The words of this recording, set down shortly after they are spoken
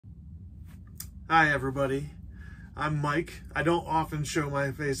Hi everybody, I'm Mike. I don't often show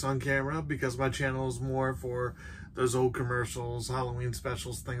my face on camera because my channel is more for those old commercials, Halloween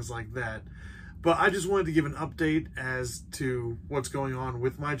specials, things like that. But I just wanted to give an update as to what's going on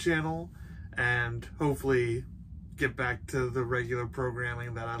with my channel and hopefully get back to the regular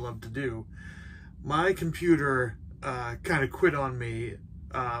programming that I love to do. My computer kind of quit on me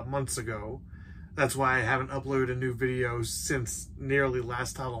months ago. That's why I haven't uploaded a new video since nearly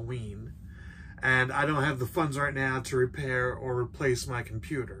last Halloween. And I don't have the funds right now to repair or replace my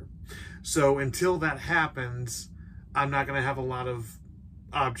computer. So until that happens, I'm not going to have a lot of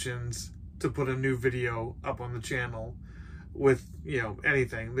options to put a new video up on the channel with,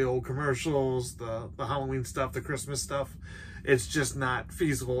 anything. The old commercials, the Halloween stuff, the Christmas stuff. It's just not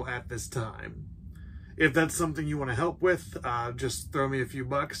feasible at this time. If that's something you want to help with, just throw me a few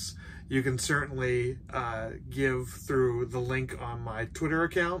bucks. You can certainly give through the link on my Twitter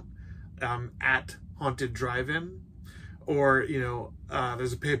account. At Haunted Drive-In, or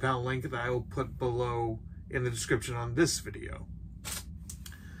there's a PayPal link that I will put below in the description on this video.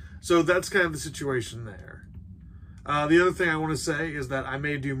 So that's kind of the situation there. The other thing I want to say is that I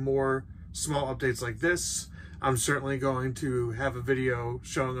may do more small updates like this. I'm certainly going to have a video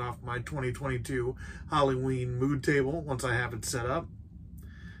showing off my 2022 Halloween mood table once I have it set up.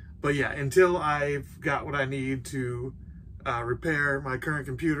 But yeah, until I've got what I need to repair my current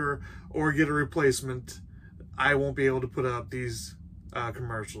computer or get a replacement, I won't be able to put up these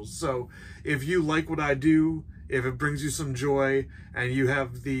commercials. So if you like what I do, if it brings you some joy and you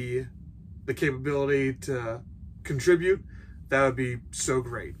have the capability to contribute, that would be so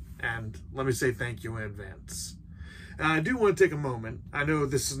great. And let me say thank you in advance. And I do want to take a moment. I know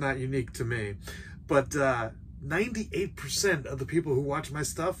this is not unique to me, but 98% of the people who watch my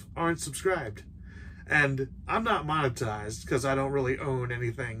stuff aren't subscribed. And I'm not monetized because I don't really own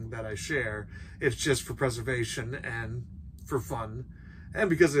anything that I share. It's just for preservation and for fun. And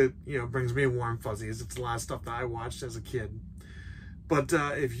because it, brings me warm fuzzies. It's a lot of stuff that I watched as a kid. But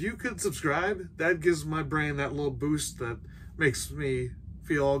if you could subscribe, that gives my brain that little boost that makes me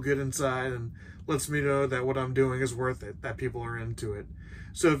feel all good inside and lets me know that what I'm doing is worth it, that people are into it.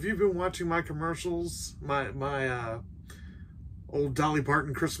 So if you've been watching my commercials, my old Dolly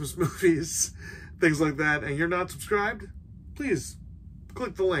Parton Christmas movies, things like that, and you're not subscribed, please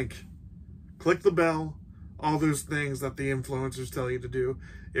click the link, click the bell, all those things that the influencers tell you to do.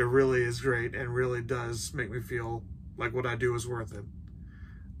 It really is great and really does make me feel like what I do is worth it.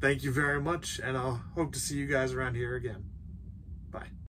 Thank you very much, and I'll hope to see you guys around here again. Bye.